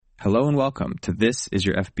Hello and welcome to This Is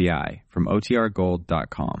Your FBI from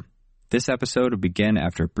OTRGold.com. This episode will begin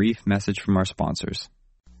after a brief message from our sponsors.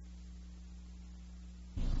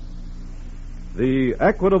 The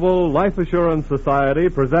Equitable Life Assurance Society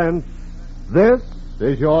presents This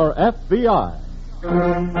Is Your FBI.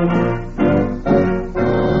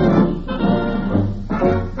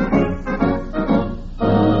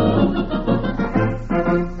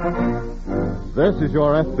 This is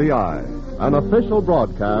Your FBI, an official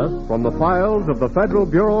broadcast from the files of the Federal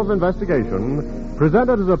Bureau of Investigation,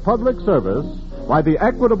 presented as a public service by the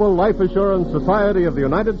Equitable Life Assurance Society of the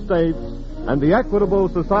United States and the Equitable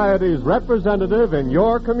Society's representative in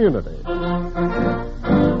your community.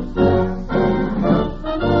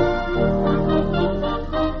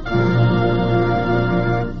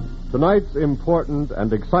 Tonight's important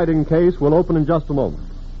and exciting case will open in just a moment.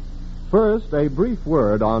 First, a brief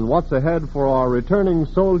word on what's ahead for our returning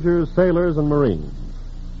soldiers, sailors, and Marines.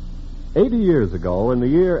 80 years ago, in the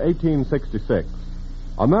year 1866,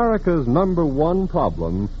 America's number one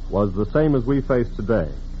problem was the same as we face today: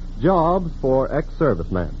 jobs for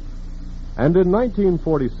ex-servicemen. And in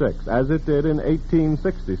 1946, as it did in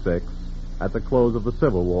 1866, at the close of the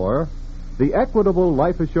Civil War, the Equitable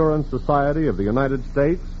Life Assurance Society of the United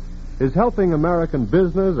States is helping American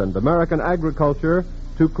business and American agriculture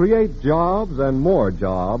to create jobs and more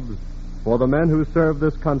jobs for the men who serve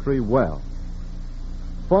this country well.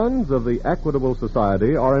 Funds of the Equitable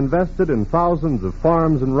Society are invested in thousands of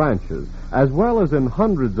farms and ranches, as well as in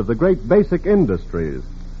hundreds of the great basic industries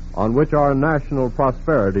on which our national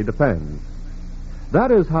prosperity depends.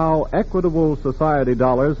 That is how Equitable Society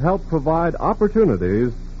dollars help provide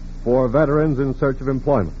opportunities for veterans in search of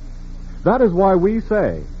employment. That is why we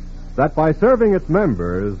say that by serving its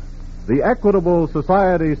members, the Equitable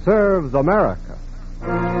Society serves America.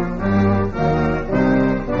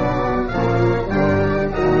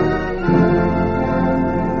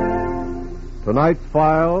 Tonight's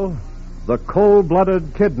file, The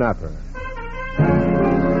Cold-Blooded Kidnapper.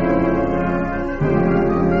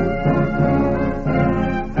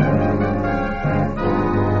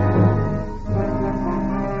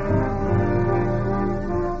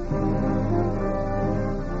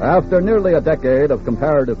 After nearly a decade of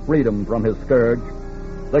comparative freedom from his scourge,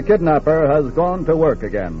 the kidnapper has gone to work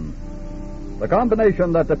again. The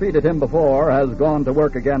combination that defeated him before has gone to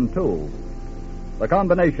work again, too. The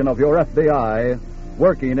combination of your FBI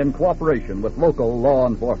working in cooperation with local law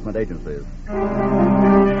enforcement agencies.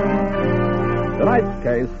 Tonight's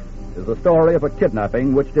case is the story of a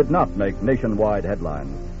kidnapping which did not make nationwide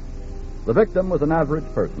headlines. The victim was an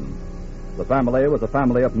average person. The family was a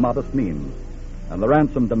family of modest means, and the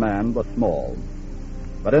ransom demand was small.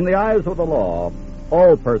 But in the eyes of the law,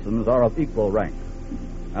 all persons are of equal rank,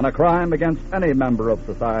 and a crime against any member of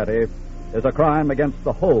society is a crime against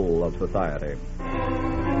the whole of society.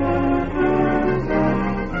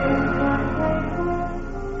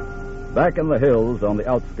 Back in the hills on the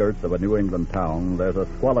outskirts of a New England town, there's a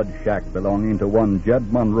squalid shack belonging to one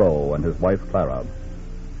Jed Monroe and his wife Clara.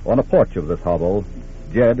 On a porch of this hovel,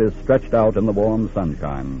 Jed is stretched out in the warm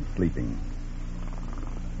sunshine, sleeping.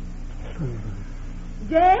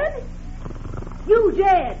 Jed? You,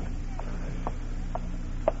 Jed!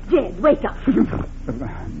 Jed, wake up.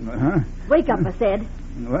 Huh? Wake up, I said.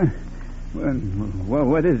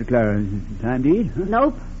 What is it, Clara? Time to eat? Huh?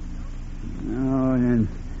 Nope. Oh, then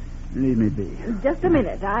leave me be. Just a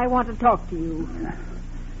minute. I want to talk to you.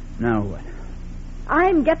 Now what?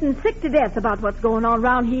 I'm getting sick to death about what's going on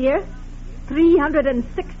around here.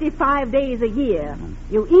 365 days a year.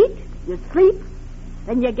 You eat, you sleep,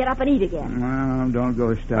 then you get up and eat again. Well, don't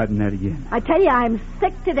go starting that again. I tell you, I'm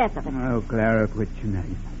sick to death of it. Oh, Clara, quit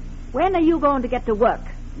tonight. When are you going to get to work?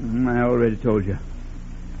 I already told you.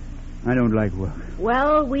 I don't like work.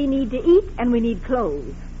 Well, we need to eat and we need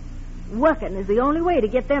clothes. Working is the only way to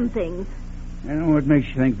get them things. I don't know what makes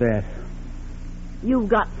you think that. You've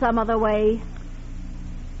got some other way?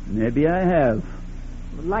 Maybe I have.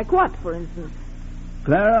 Like what, for instance?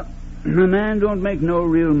 Clara, a man don't make no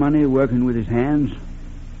real money working with his hands.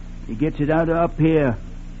 He gets it out of up here,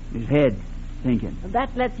 his head, thinking.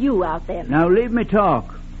 That lets you out then. Now leave me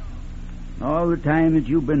talk. All the time that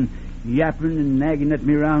you've been yapping and nagging at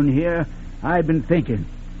me around here, I've been thinking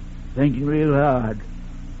real hard.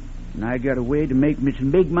 And I got a way to make me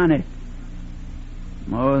some big money.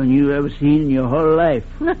 More than you ever seen in your whole life.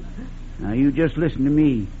 Now you just listen to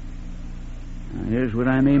me. Now, here's what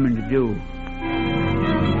I'm aiming to do.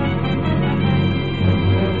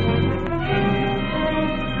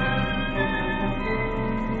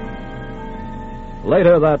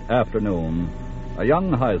 Later that afternoon, a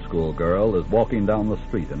young high school girl is walking down the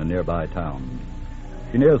street in a nearby town.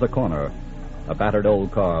 She nears a corner. A battered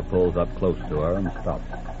old car pulls up close to her and stops.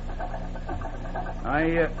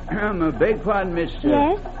 I beg pardon, miss.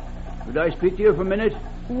 Yes? Could I speak to you for a minute?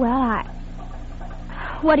 Well,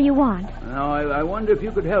 What do you want? Now, I wonder if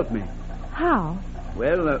you could help me. How?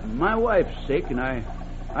 Well, my wife's sick, and I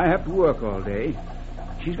have to work all day.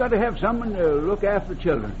 She's got to have someone to look after the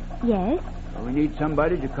children. Yes? So we need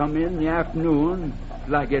somebody to come in the afternoon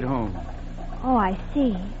till I get home. Oh, I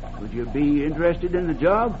see. Would you be interested in the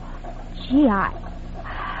job? Gee,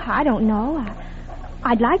 I don't know.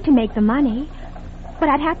 I'd like to make the money, but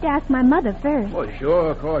I'd have to ask my mother first. Well,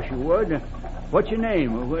 sure, of course you would. What's your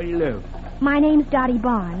name, or where do you live? My name's Dottie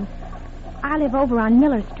Barnes. I live over on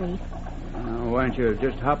Miller Street. Why don't you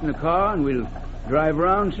just hop in the car and we'll drive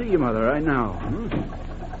around and see your mother right now.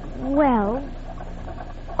 Well,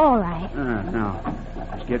 all right. Now,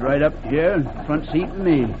 just get right up here in the front seat with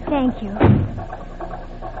me. Thank you.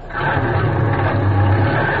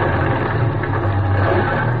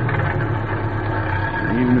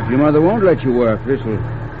 Even if your mother won't let you work, this will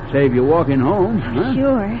save you walking home. Huh?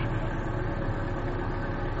 Sure.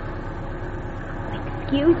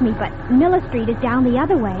 Excuse me, but Miller Street is down the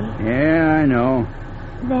other way. Yeah, I know.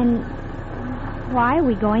 Then why are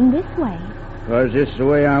we going this way? Because this is the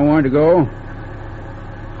way I want to go.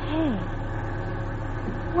 Hey,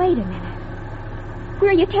 wait a minute.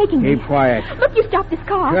 Where are you taking me? Keep quiet. Look, you stop this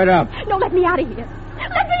car. Shut up. No, let me out of here.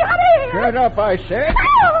 Let me out of here. Shut up, I said.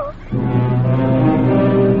 Oh!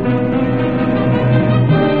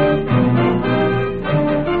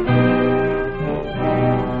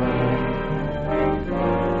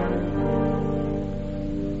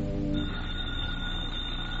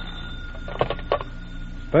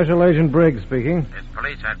 Special Agent Briggs speaking. It's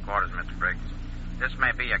police headquarters, Mr. Briggs. This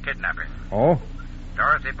may be a kidnapping. Oh?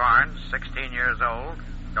 Dorothy Barnes, 16 years old,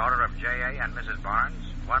 daughter of J.A. and Mrs. Barnes,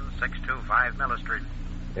 1625 Miller Street.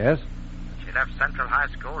 Yes? She left Central High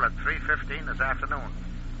School at 3:15 this afternoon.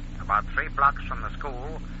 About 3 blocks from the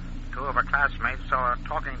school, 2 of her classmates saw her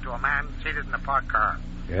talking to a man seated in a parked car.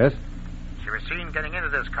 Yes? She was seen getting into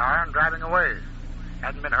this car and driving away.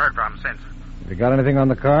 Hadn't been heard from since. Have you got anything on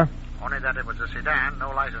the car? Only that it was a sedan, no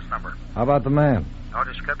license number. How about the man? No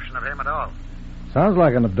description of him at all. Sounds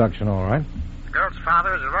like an abduction, all right. The girl's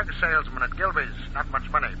father is a rug salesman at Gilby's. Not much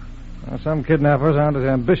money. Well, some kidnappers aren't as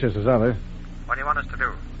ambitious as others. What do you want us to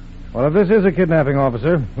do? Well, if this is a kidnapping,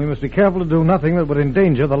 officer, we must be careful to do nothing that would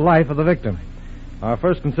endanger the life of the victim. Our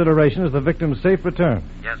first consideration is the victim's safe return.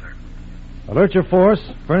 Yes, sir. Alert your force.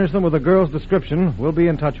 Furnish them with the girl's description. We'll be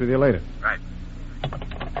in touch with you later. Right.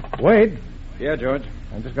 Wade. Yeah, George.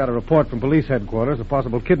 I just got a report from police headquarters of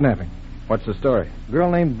possible kidnapping. What's the story? A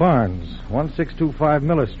girl named Barnes, 1625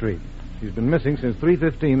 Miller Street. She's been missing since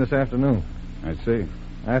 3:15 this afternoon. I see.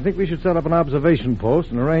 I think we should set up an observation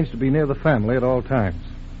post and arrange to be near the family at all times.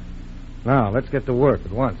 Now, let's get to work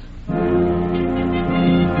at once.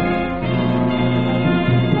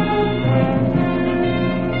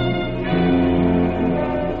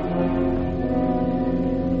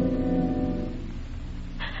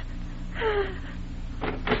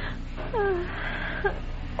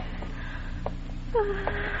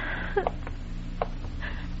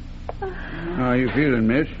 How are you feeling,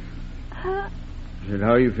 miss? I said,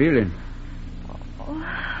 how are you feeling?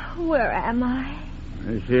 Where am I?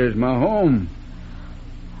 This here's my home.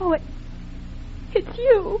 Oh, it's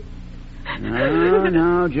you.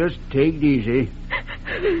 Now, just take it easy.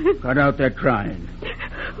 Cut out that crying.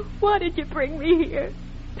 Why did you bring me here?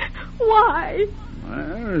 Why?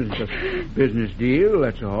 Well, it's a business deal,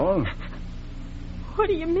 that's all. What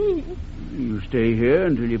do you mean? You stay here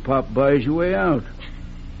until your pop buys your way out.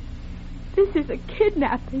 This is a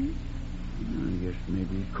kidnapping. I guess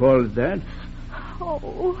maybe you'd call it that.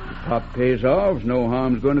 Oh. If pop pays off, no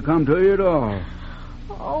harm's going to come to you at all.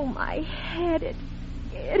 Oh, my head.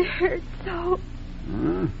 It hurts so.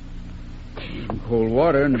 Huh? There's some cold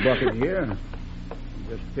water in the bucket here. I'll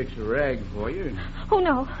just fix a rag for you. Oh,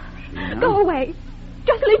 no. See now? Go away.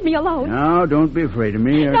 Just leave me alone. Now, don't be afraid of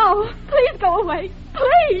me. No, please go away.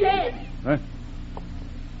 Please. What?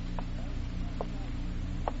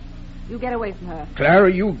 You get away from her.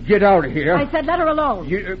 Clara, you get out of here. I said let her alone.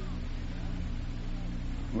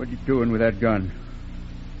 What are you doing with that gun?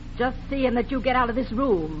 Just seeing that you get out of this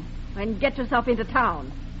room and get yourself into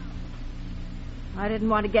town. I didn't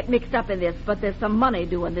want to get mixed up in this, but there's some money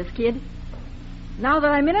doing this, kid. Now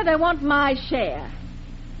that I'm in it, I want my share.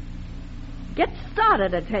 Get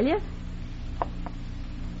started, I tell you.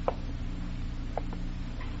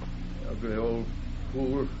 Ugly old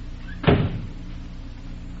fool.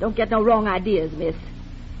 Don't get no wrong ideas, miss.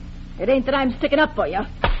 It ain't that I'm sticking up for you.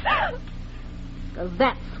 Because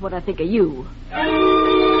that's what I think of you.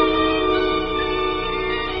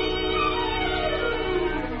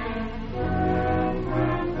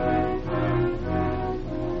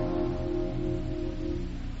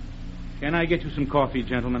 Can I get you some coffee,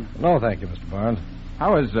 gentlemen? No, thank you, Mr. Barnes.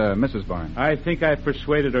 How is Mrs. Barnes? I think I've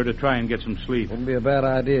persuaded her to try and get some sleep. Wouldn't be a bad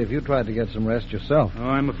idea if you tried to get some rest yourself. Oh,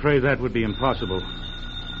 I'm afraid that would be impossible.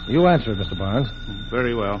 You answer it, Mr. Barnes.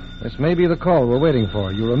 Very well. This may be the call we're waiting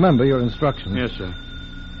for. You remember your instructions. Yes, sir.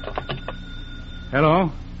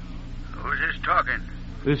 Hello? Who's this talking?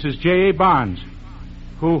 This is J.A. Barnes.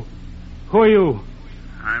 Who are you?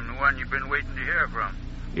 I'm the one you've been waiting to hear from.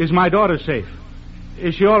 Is my daughter safe?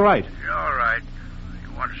 Is she all right? You're all right.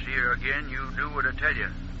 You want to see her again, you do what I tell you.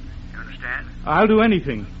 You understand? I'll do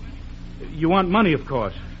anything. You want money, of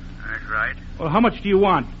course. That's right. Well, how much do you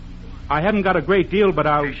want? I haven't got a great deal, but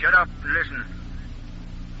I'll... Hey, shut up and listen.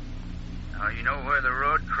 Now, you know where the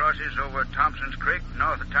road crosses over Thompson's Creek,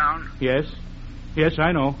 north of town? Yes. Yes,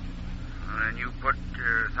 I know. Well, then you put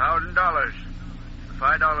 $1,000, the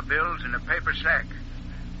 $5 bills, in a paper sack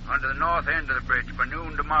under the north end of the bridge by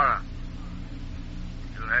noon tomorrow.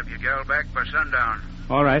 You'll have your gal back by sundown.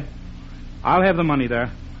 All right. I'll have the money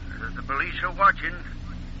there. If the police are watching,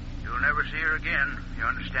 you'll never see her again. You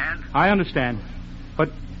understand? I understand.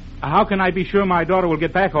 But how can I be sure my daughter will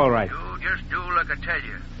get back all right? You just do like I tell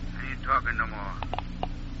you. I ain't talking no more.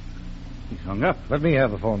 He's hung up. Let me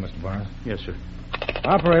have the phone, Mr. Barnes. Yes, sir.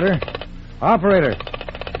 Operator. Operator.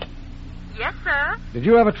 Yes, sir. Did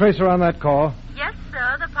you have a tracer on that call? Yes,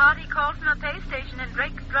 sir. The party called from a pay station in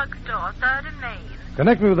Drake's Drugstore, 3rd and Main.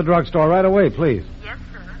 Connect me with the drugstore right away, please. Yes,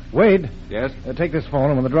 sir. Wade. Yes? Take this phone,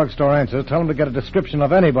 and when the drugstore answers, tell them to get a description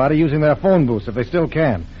of anybody using their phone booths, if they still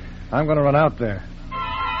can. I'm going to run out there.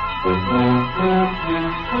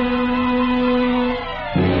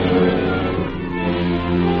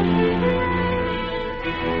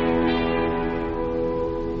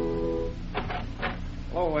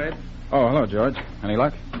 Hello, Wade. Oh, hello, George. Any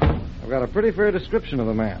luck? I've got a pretty fair description of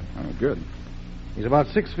the man. Oh, good. He's about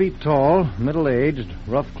 6 feet tall, middle-aged,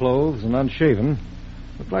 rough clothes, and unshaven.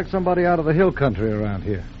 Looked like somebody out of the hill country around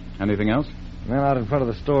here. Anything else? The man out in front of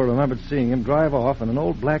the store remembered seeing him drive off in an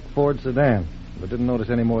old black Ford sedan, but didn't notice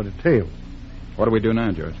any more details. What do we do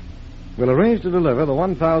now, George? We'll arrange to deliver the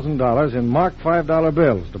 $1,000 in marked $5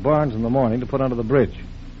 bills to Barnes in the morning to put under the bridge.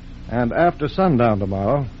 And after sundown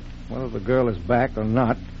tomorrow, whether the girl is back or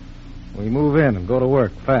not, we move in and go to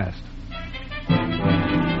work fast.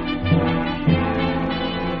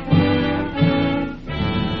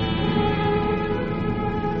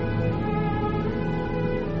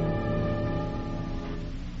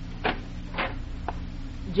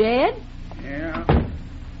 Jed? Yeah,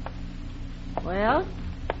 Well,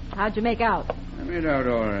 how'd you make out? I made out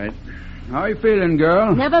all right. How you feeling,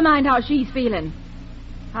 girl? Never mind how she's feeling.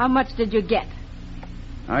 How much did you get?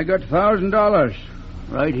 I got $1,000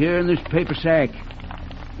 right here in this paper sack.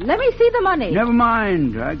 Let me see the money. Never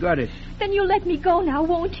mind, I got it. Then you'll let me go now,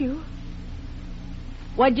 won't you?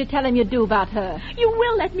 What'd you tell him you'd do about her? You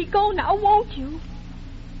will let me go now, won't you?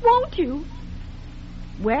 Won't you?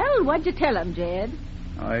 Well, what'd you tell him, Jed?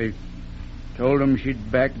 I told him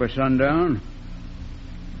she'd back by sundown.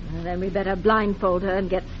 Well, then we better blindfold her and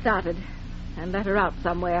get started. And let her out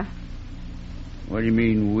somewhere. What do you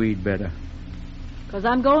mean, we'd better? 'Cause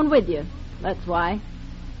I'm going with you. That's why.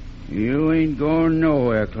 You ain't going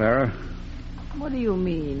nowhere, Clara. What do you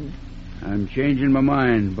mean? I'm changing my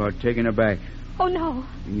mind about taking her back. Oh, no.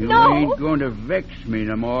 You No. ain't going to vex me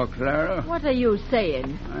no more, Clara. What are you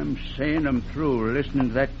saying? I'm saying I'm through listening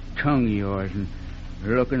to that tongue of yours and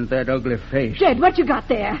looking at that ugly face. Jed, what you got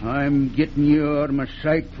there? I'm getting you out of my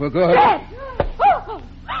sight for good. Jed!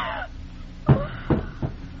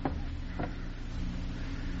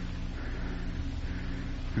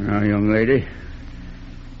 Now, young lady,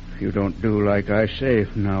 if you don't do like I say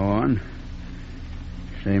from now on,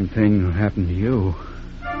 same thing will happen to you.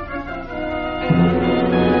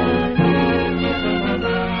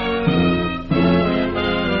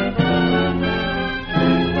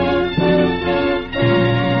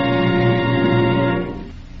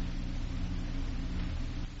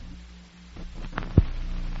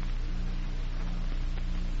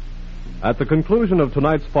 At the conclusion of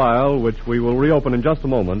tonight's file, which we will reopen in just a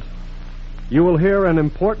moment, you will hear an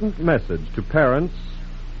important message to parents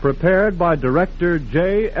prepared by Director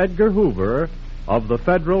J. Edgar Hoover of the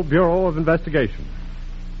Federal Bureau of Investigation.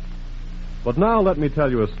 But now let me tell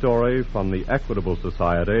you a story from the Equitable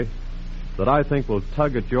Society that I think will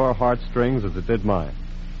tug at your heartstrings as it did mine.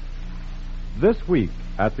 This week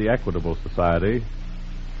at the Equitable Society,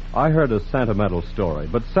 I heard a sentimental story,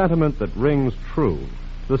 but sentiment that rings true.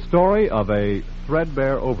 the story of a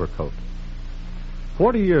threadbare overcoat.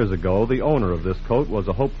 40 years ago, the owner of this coat was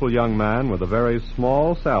a hopeful young man with a very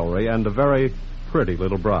small salary and a very pretty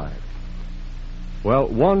little bride. Well,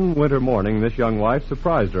 one winter morning, this young wife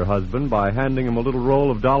surprised her husband by handing him a little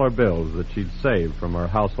roll of dollar bills that she'd saved from her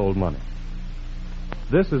household money.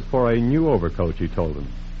 This is for a new overcoat, she told him.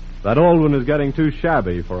 That old one is getting too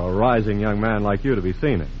shabby for a rising young man like you to be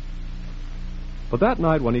seen in. But that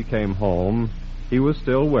night when he came home, he was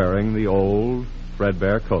still wearing the old,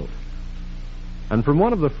 threadbare coat. And from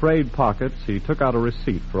one of the frayed pockets, he took out a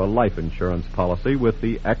receipt for a life insurance policy with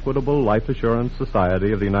the Equitable Life Assurance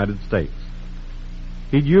Society of the United States.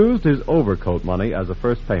 He'd used his overcoat money as a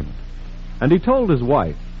first payment. And he told his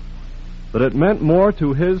wife that it meant more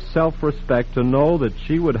to his self-respect to know that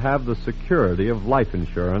she would have the security of life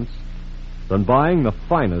insurance than buying the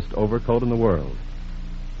finest overcoat in the world.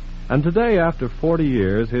 And today, after 40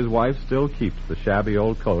 years, his wife still keeps the shabby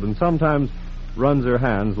old coat and sometimes runs her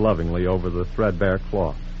hands lovingly over the threadbare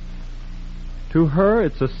cloth. To her,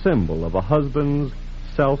 it's a symbol of a husband's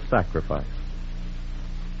self-sacrifice.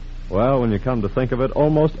 Well, when you come to think of it,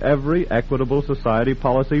 almost every Equitable Society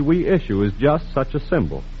policy we issue is just such a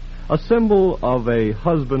symbol of a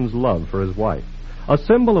husband's love for his wife, a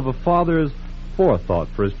symbol of a father's forethought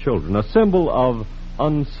for his children, a symbol of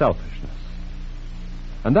unselfishness.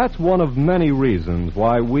 And that's one of many reasons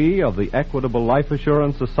why we of the Equitable Life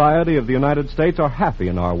Assurance Society of the United States are happy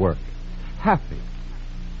in our work. Happy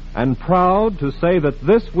and proud to say that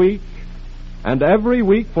this week and every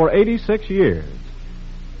week for 86 years,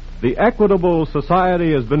 the Equitable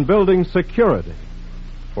Society has been building security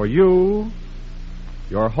for you,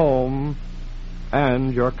 your home,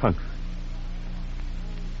 and your country.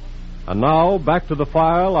 And now, back to the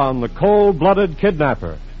file on the cold-blooded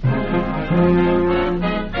kidnapper.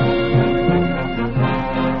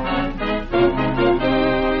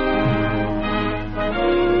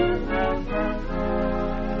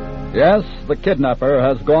 Yes, the kidnapper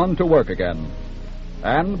has gone to work again.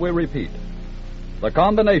 And we repeat, the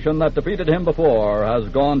combination that defeated him before has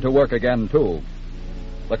gone to work again, too.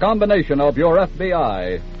 The combination of your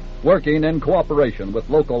FBI working in cooperation with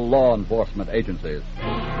local law enforcement agencies.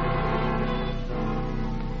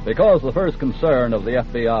 Because the first concern of the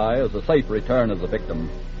FBI is the safe return of the victim,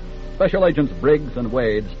 Special Agents Briggs and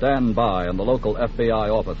Wade stand by in the local FBI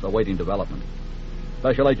office awaiting development.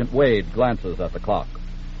 Special Agent Wade glances at the clock.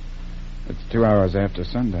 It's 2 hours after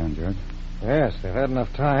sundown, George. Yes, they've had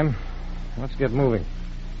enough time. Let's get moving.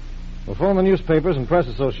 We'll phone the newspapers and press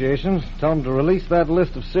associations, tell them to release that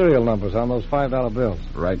list of serial numbers on those $5 bills.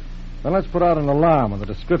 Right. Then let's put out an alarm with the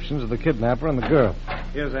descriptions of the kidnapper and the girl.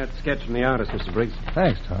 Here's that sketch from the artist, Mr. Briggs.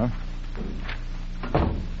 Thanks, Tom.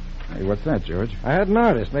 Hey, what's that, George? I had an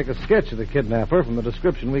artist make a sketch of the kidnapper from the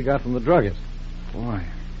description we got from the druggist. Boy,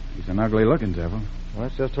 he's an ugly-looking devil. Well,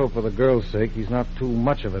 let's just hope for the girl's sake he's not too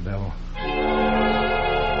much of a devil.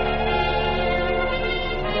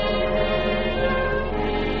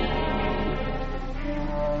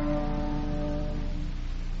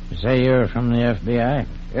 You say you're from the FBI?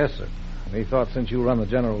 Yes, sir. We thought since you run the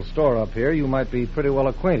general store up here, you might be pretty well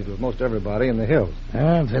acquainted with most everybody in the hills.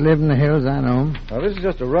 Well, if they live in the hills, I know them. Now, this is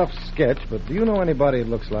just a rough sketch, but do you know anybody it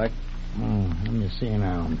looks like? Let me see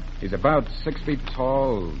now. He's about 6 feet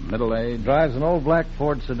tall, middle-aged. Drives an old black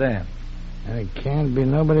Ford sedan. And it can't be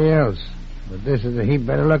nobody else. But this is a heap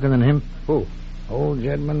better looking than him. Who? Old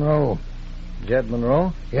Jed Monroe. Jed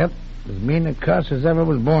Monroe? Yep. As mean a cuss as ever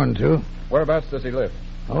was born to. Whereabouts does he live?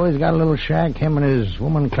 Oh, he's got a little shack, him and his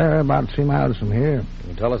woman Clara, about 3 miles from here. Can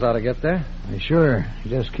you tell us how to get there? Sure. You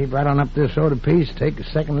just keep right on up this road a piece, take a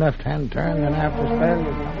second left-hand turn, then after a spell...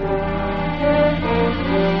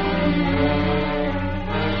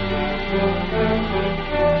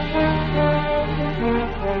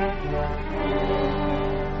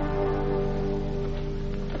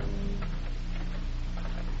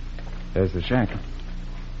 There's the shack.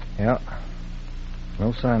 Yeah.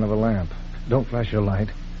 No sign of a lamp. Don't flash your light.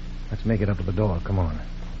 Let's make it up to the door. Come on.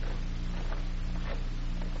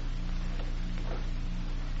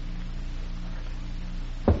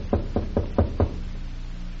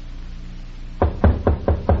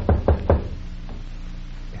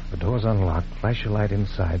 If the door's unlocked, flash your light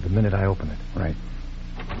inside the minute I open it. Right.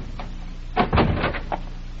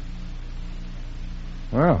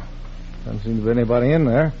 Well, doesn't seem to be anybody in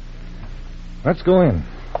there. Let's go in.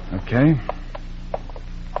 Okay.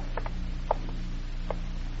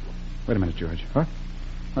 Wait a minute, George. Huh?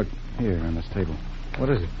 Look, here on this table. What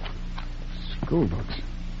is it? School books.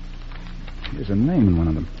 Here's a name in one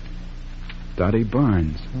of them. Dottie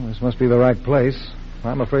Barnes. Well, this must be the right place.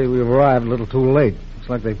 I'm afraid we've arrived a little too late. Looks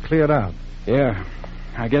like they've cleared out. Yeah.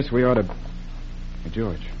 I guess we ought to... Hey,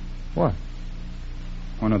 George. What?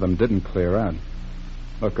 One of them didn't clear out.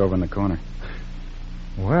 Look over in the corner.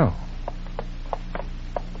 Well.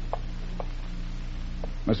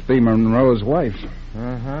 Must be Monroe's wife.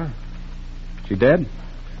 Uh-huh. She dead?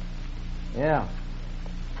 Yeah.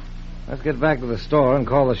 Let's get back to the store and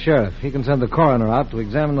call the sheriff. He can send the coroner out to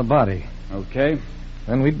examine the body. Okay.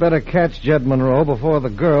 Then we'd better catch Jed Monroe before the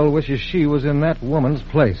girl wishes she was in that woman's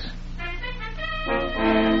place.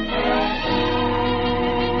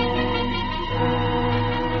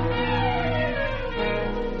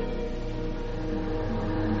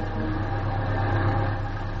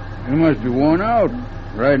 You must be worn out.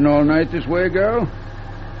 Riding all night this way, girl?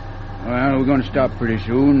 Well, we're going to stop pretty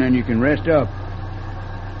soon, then you can rest up.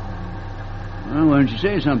 Well, why don't you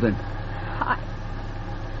say something?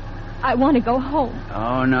 I want to go home.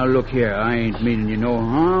 Oh, now look here. I ain't meaning you no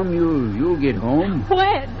harm. You'll get home.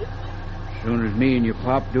 When? As soon as me and your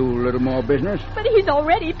pop do a little more business. But he's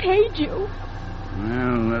already paid you.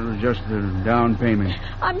 Well, that was just the down payment.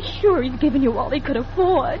 I'm sure he's given you all he could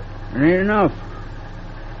afford. It ain't enough.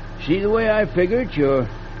 See, the way I figure it, you're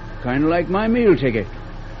kind of like my meal ticket.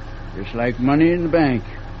 Just like money in the bank.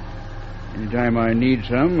 Anytime I need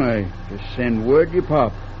some, I just send word to your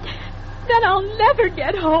pop. Then I'll never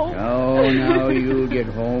get home. Oh, now you'll get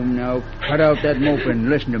home. Now, cut out that moping and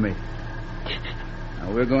listen to me.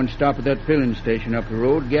 Now, we're going to stop at that filling station up the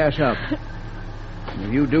road, gas up. And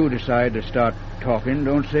if you do decide to start talking,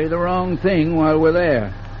 don't say the wrong thing while we're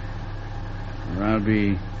there. Or I'll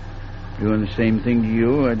be doing the same thing to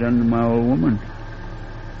you I done to my old woman.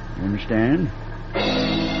 You understand?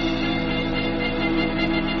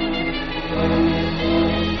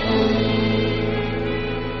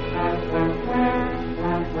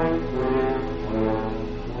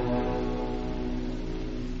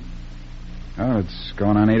 Oh, it's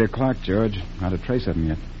going on 8 o'clock, George. Not a trace of him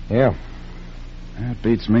yet. Yeah. That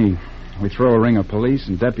beats me. We throw a ring of police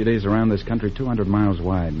and deputies around this country 200 miles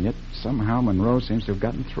wide, and yet somehow Monroe seems to have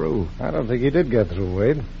gotten through. I don't think he did get through,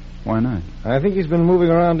 Wade. Why not? I think he's been moving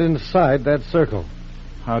around inside that circle.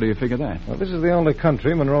 How do you figure that? Well, this is the only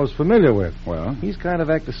country Monroe's familiar with. Well? He's kind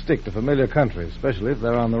of apt to stick to familiar countries, especially if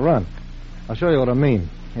they're on the run. I'll show you what I mean.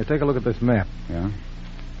 Here, take a look at this map. Yeah?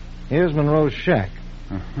 Here's Monroe's shack.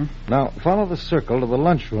 Uh-huh. Now, follow the circle to the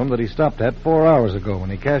lunchroom that he stopped at 4 hours ago when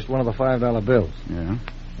he cashed one of the $5 bills. Yeah?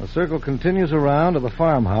 The circle continues around to the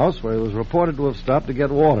farmhouse where he was reported to have stopped to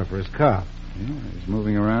get water for his car. Yeah, he's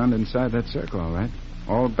moving around inside that circle, all right.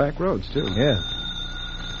 All back roads, too. Yeah.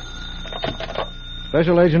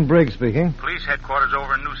 Special Agent Briggs speaking. Police headquarters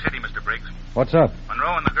over in New City, Mr. Briggs. What's up?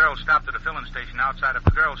 Monroe and the girl stopped at a filling station outside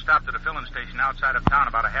of town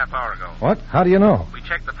about a half hour ago. What? How do you know? We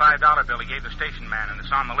checked the $5 bill he gave the station man, and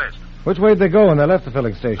it's on the list. Which way did they go when they left the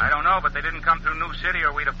filling station? I don't know, but they didn't come through New City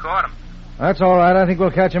or we'd have caught them. That's all right. I think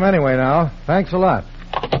we'll catch him anyway now. Thanks a lot.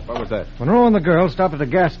 What was that? Monroe and the girl stopped at a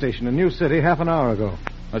gas station in New City half an hour ago.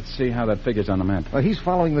 Let's see how that figures on the map. Well, he's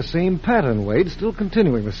following the same pattern, Wade, still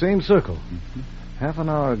continuing the same circle. Mm-hmm. Half an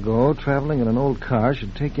hour ago, traveling in an old car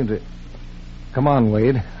should take him to... Come on,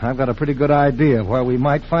 Wade. I've got a pretty good idea of where we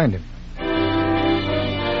might find him.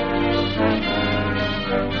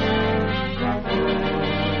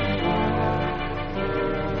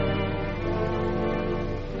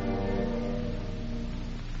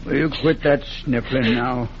 Will you quit that sniffling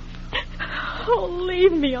now? Oh,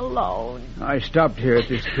 leave me alone. I stopped here at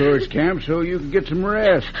this tourist camp so you could get some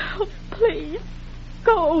rest. Oh, please,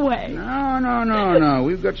 go away. No.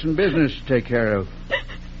 We've got some business to take care of.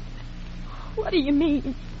 What do you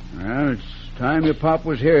mean? Well, it's time your pop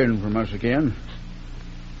was hearing from us again.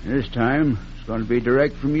 This time, it's going to be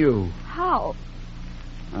direct from you. How?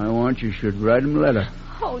 I want you should write him a letter.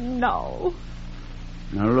 Oh, no.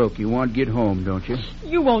 Now, look, you want to get home, don't you?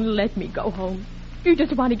 You won't let me go home. You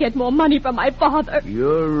just want to get more money from my father.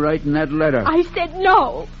 You're writing that letter. I said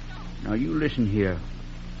no. Now, you listen here.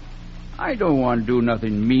 I don't want to do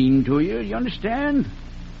nothing mean to you, you understand?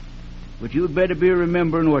 But you'd better be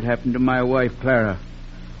remembering what happened to my wife, Clara.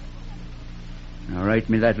 Now, write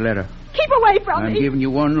me that letter. Keep away from me. I'm giving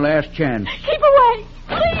you one last chance. Keep away,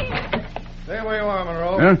 please. Stay where you are,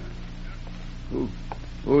 Monroe. Huh?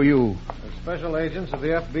 Who are you? The special agents of the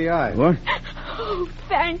FBI. What? Oh,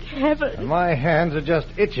 thank heaven. And my hands are just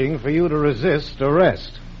itching for you to resist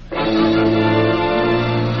arrest.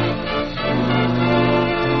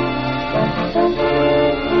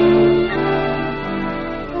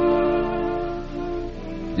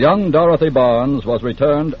 Young Dorothy Barnes was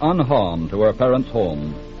returned unharmed to her parents'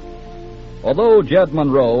 home. Although Jed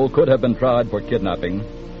Monroe could have been tried for kidnapping,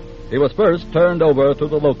 he was first turned over to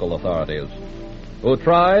the local authorities. who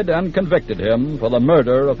tried and convicted him for the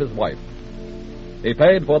murder of his wife. He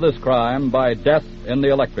paid for this crime by death in the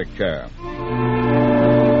electric chair.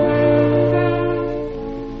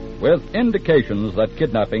 With indications that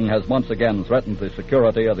kidnapping has once again threatened the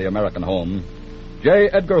security of the American home, J.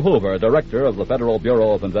 Edgar Hoover, director of the Federal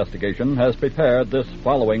Bureau of Investigation, has prepared this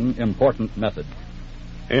following important message.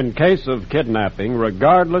 In case of kidnapping,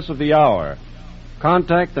 regardless of the hour,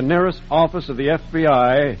 contact the nearest office of the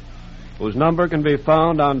FBI, whose number can be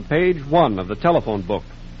found on page 1 of the telephone book,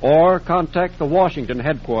 or contact the Washington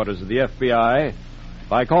headquarters of the FBI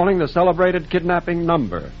by calling the celebrated kidnapping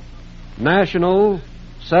number, National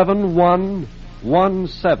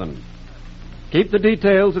 7117. Keep the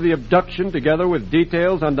details of the abduction together with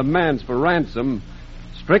details on demands for ransom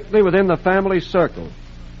strictly within the family circle.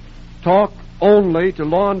 Talk only to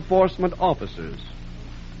law enforcement officers.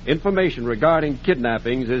 Information regarding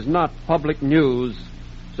kidnappings is not public news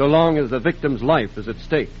so long as the victim's life is at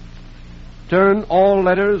stake. Turn all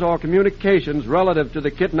letters or communications relative to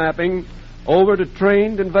the kidnapping over to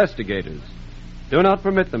trained investigators. Do not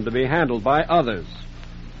permit them to be handled by others.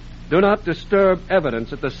 Do not disturb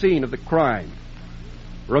evidence at the scene of the crime.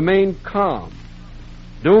 Remain calm.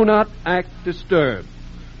 Do not act disturbed.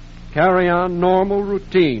 Carry on normal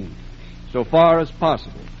routine so far as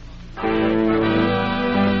possible.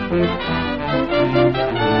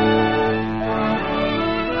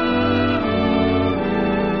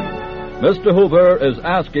 Mr. Hoover is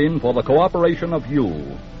asking for the cooperation of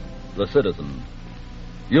you, the citizen.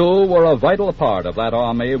 You were a vital part of that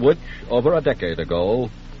army which, over a decade ago,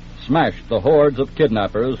 smashed the hordes of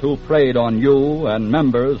kidnappers who preyed on you and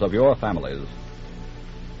members of your families.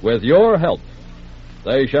 With your help,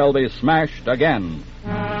 they shall be smashed again.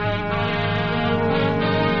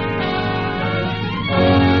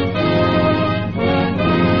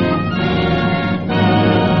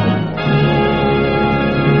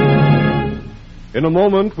 In a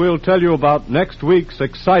moment, we'll tell you about next week's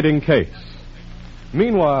exciting case.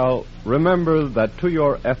 Meanwhile, remember that to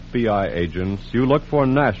your FBI agents, you look for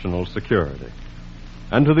national security.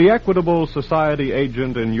 And to the Equitable Society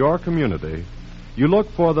agent in your community, you look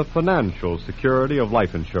for the financial security of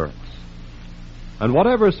life insurance. And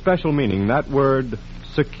whatever special meaning that word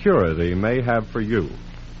security may have for you,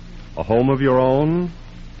 a home of your own,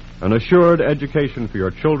 an assured education for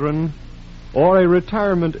your children, or a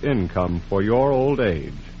retirement income for your old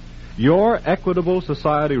age, your Equitable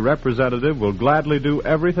Society representative will gladly do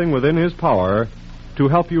everything within his power to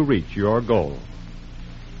help you reach your goal.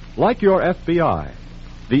 Like your FBI,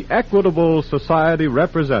 the Equitable Society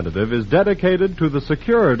representative is dedicated to the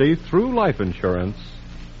security through life insurance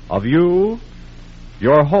of you,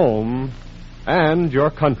 your home, and your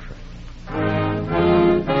country.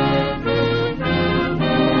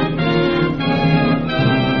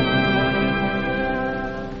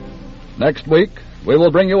 Next week, we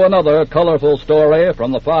will bring you another colorful story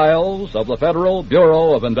from the files of the Federal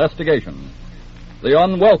Bureau of Investigation. The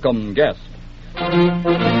Unwelcome Guest.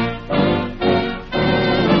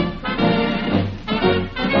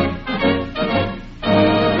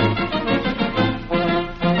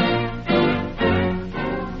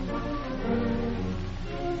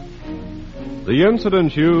 The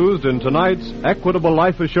incidents used in tonight's Equitable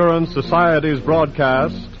Life Assurance Society's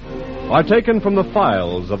broadcast are taken from the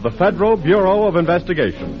files of the Federal Bureau of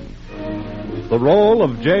Investigation. The role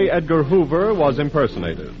of J. Edgar Hoover was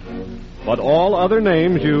impersonated, but all other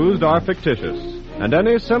names used are fictitious, and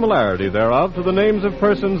any similarity thereof to the names of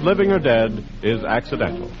persons living or dead is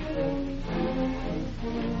accidental.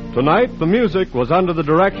 Tonight, the music was under the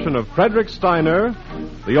direction of Frederick Steiner,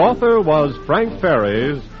 the author was Frank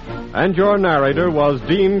Ferries, and your narrator was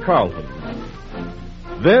Dean Carlton.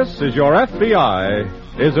 This is Your FBI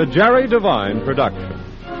is a Jerry Devine production.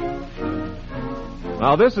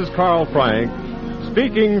 Now, this is Carl Frank,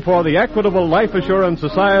 speaking for the Equitable Life Assurance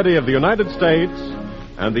Society of the United States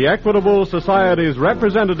and the Equitable Society's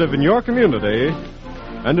representative in your community,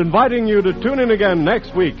 and inviting you to tune in again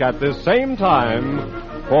next week at this same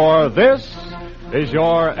time for This is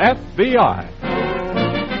Your FBI.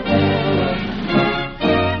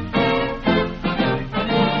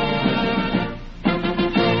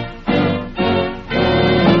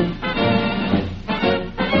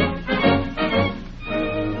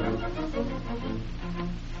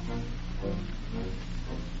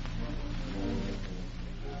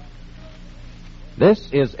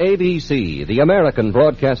 This is ABC, the American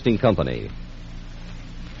Broadcasting Company.